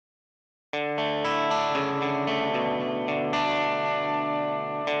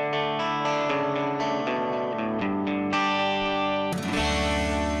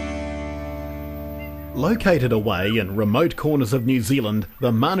Located away in remote corners of New Zealand,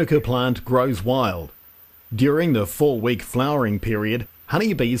 the Manuka plant grows wild. During the 4-week flowering period,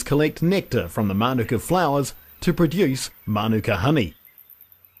 honeybees collect nectar from the Manuka flowers to produce Manuka honey.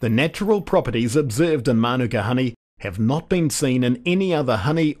 The natural properties observed in Manuka honey have not been seen in any other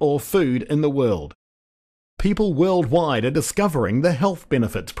honey or food in the world. People worldwide are discovering the health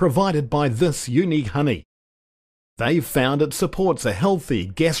benefits provided by this unique honey. They've found it supports a healthy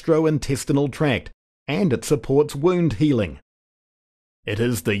gastrointestinal tract and it supports wound healing. It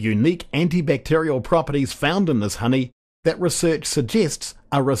is the unique antibacterial properties found in this honey that research suggests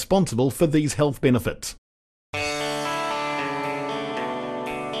are responsible for these health benefits.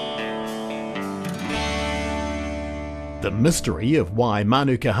 The mystery of why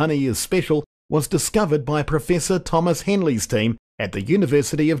Manuka honey is special was discovered by Professor Thomas Henley's team at the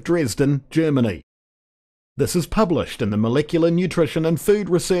University of Dresden, Germany. This is published in the Molecular Nutrition and Food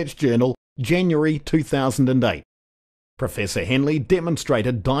Research Journal, January 2008. Professor Henley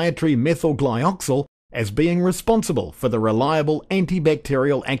demonstrated dietary methylglyoxal as being responsible for the reliable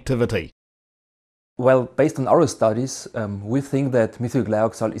antibacterial activity. Well, based on our studies, we think that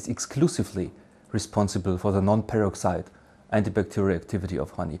methylglyoxal is exclusively responsible for the non-peroxide antibacterial activity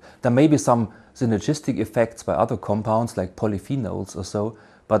of honey. There may be some synergistic effects by other compounds like polyphenols or so,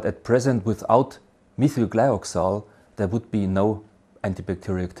 but at present without methylglyoxal there would be no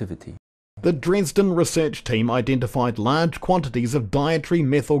antibacterial activity. The Dresden research team identified large quantities of dietary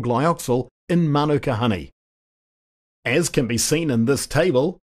methylglyoxal in Manuka honey. As can be seen in this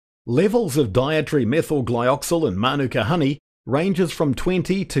table, levels of dietary methylglyoxal in Manuka honey ranges from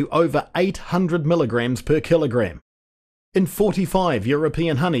 20 to over 800 milligrams per kilogram. In 45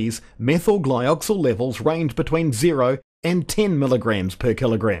 European honeys, methylglyoxal levels range between 0 and 10 milligrams per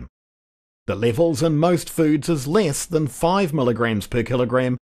kilogram. The levels in most foods is less than 5 milligrams per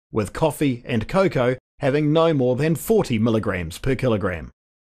kilogram, with coffee and cocoa having no more than 40 milligrams per kilogram.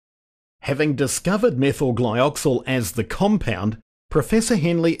 Having discovered methylglyoxal as the compound, Professor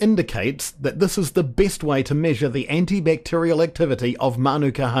Henley indicates that this is the best way to measure the antibacterial activity of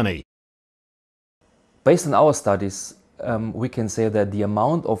Manuka honey. Based on our studies, we can say that the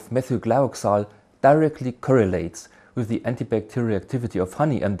amount of methylglyoxal directly correlates with the antibacterial activity of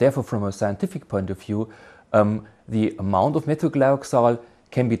honey, and therefore from a scientific point of view, the amount of methylglyoxal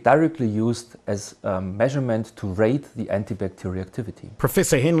can be directly used as a measurement to rate the antibacterial activity.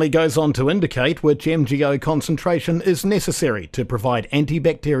 Professor Henley goes on to indicate which MGO concentration is necessary to provide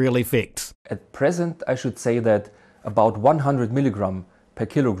antibacterial effects. At present, I should say that about 100 milligram per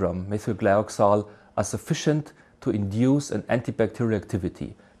kilogram methylglyoxal are sufficient to induce an antibacterial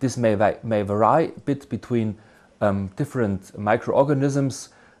activity. This may vary a bit between different microorganisms,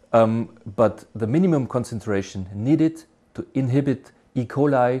 but the minimum concentration needed to inhibit E.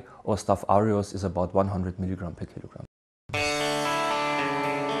 coli or Staph aureus is about 100 milligram per kilogram.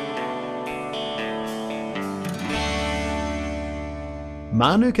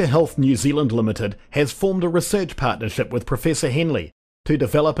 Manuka Health New Zealand Limited has formed a research partnership with Professor Henley to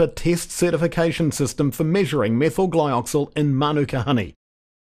develop a test certification system for measuring methylglyoxal in Manuka honey.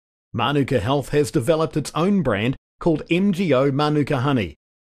 Manuka Health has developed its own brand called MGO Manuka honey.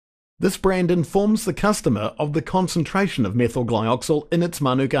 This brand informs the customer of the concentration of methylglyoxal in its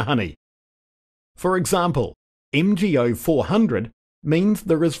Manuka honey. For example, MGO 400 means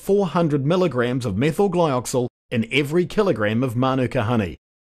there is 400 milligrams of methylglyoxal in every kilogram of Manuka honey.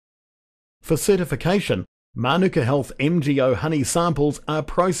 For certification, Manuka Health MGO honey samples are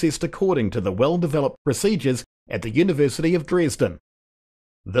processed according to the well-developed procedures at the University of Dresden.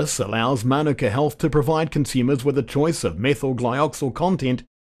 This allows Manuka Health to provide consumers with a choice of methylglyoxal content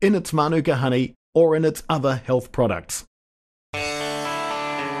in its Manuka honey or in its other health products.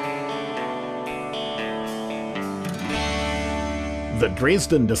 The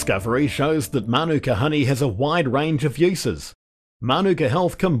Dresden discovery shows that Manuka honey has a wide range of uses. Manuka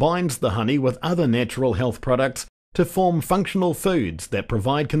Health combines the honey with other natural health products to form functional foods that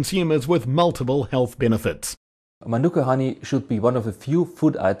provide consumers with multiple health benefits. Manuka honey should be one of the few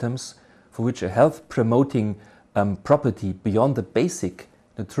food items for which a health-promoting property beyond the basic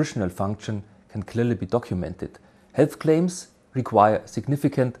nutritional function can clearly be documented. Health claims require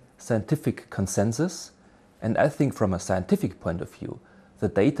significant scientific consensus, and I think from a scientific point of view, the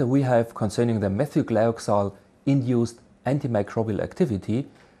data we have concerning the methylglyoxal-induced antimicrobial activity,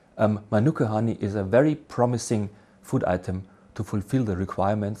 Manuka honey is a very promising food item to fulfill the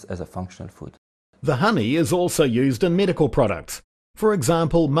requirements as a functional food. The honey is also used in medical products. For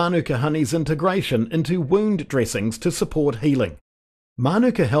example, Manuka honey's integration into wound dressings to support healing.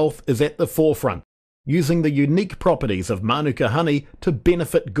 Manuka Health is at the forefront, using the unique properties of Manuka honey to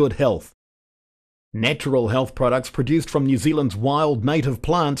benefit good health. Natural health products produced from New Zealand's wild native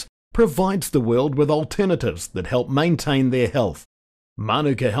plants provides the world with alternatives that help maintain their health.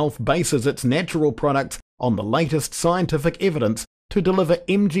 Manuka Health bases its natural products on the latest scientific evidence to deliver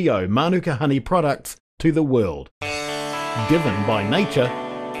MGO Manuka honey products to the world. Given by nature,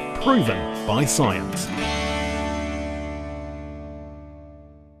 proven by science.